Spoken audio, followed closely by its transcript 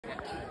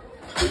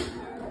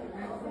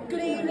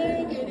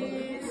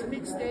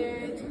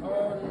Minstead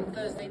on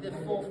Thursday the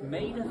 4th.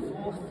 May the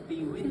 4th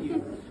be with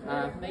you.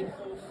 May the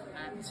 4th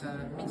at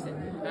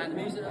Minstead. And the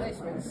moves are like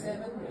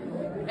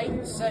 7,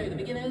 8. So the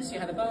beginners, you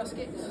have a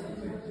basket,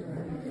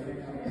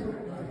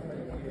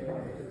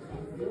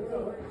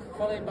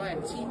 followed by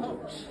a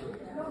teapot,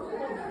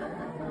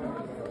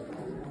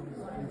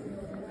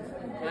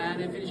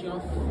 and then finishing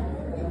off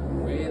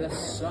with a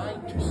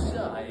side to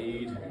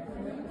side,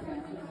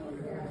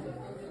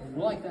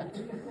 like that.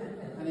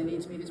 And then the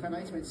intermediates went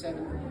 8, went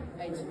 7,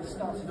 8.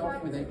 Started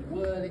off with a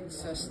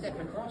Wurlitzer step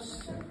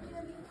across,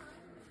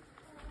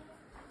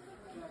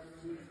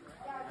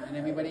 and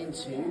then we went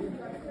into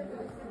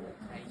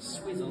a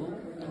swizzle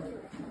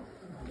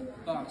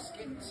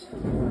basket,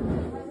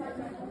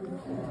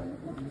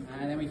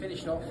 and then we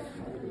finished off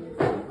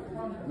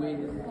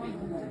with the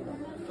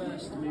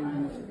first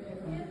move,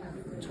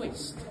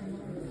 twist.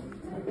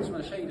 I just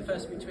want to show you the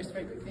first move, twist,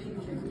 very quickly.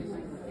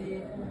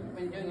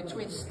 When you're doing a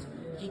twist,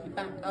 keep your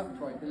back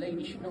upright. The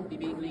lady should not be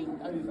being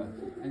leaned over,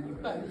 and you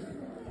both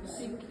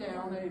sink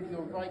down over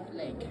your right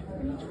leg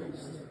when you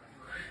twist.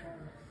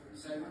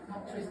 So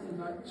not twisting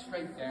like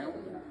straight down,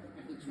 you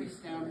have to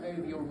twist down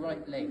over your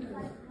right leg.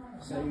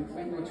 So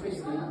when you're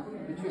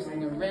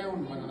twisting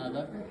around one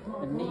another,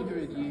 and neither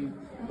of you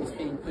is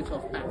being put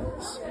off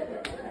balance.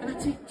 And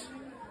that's it.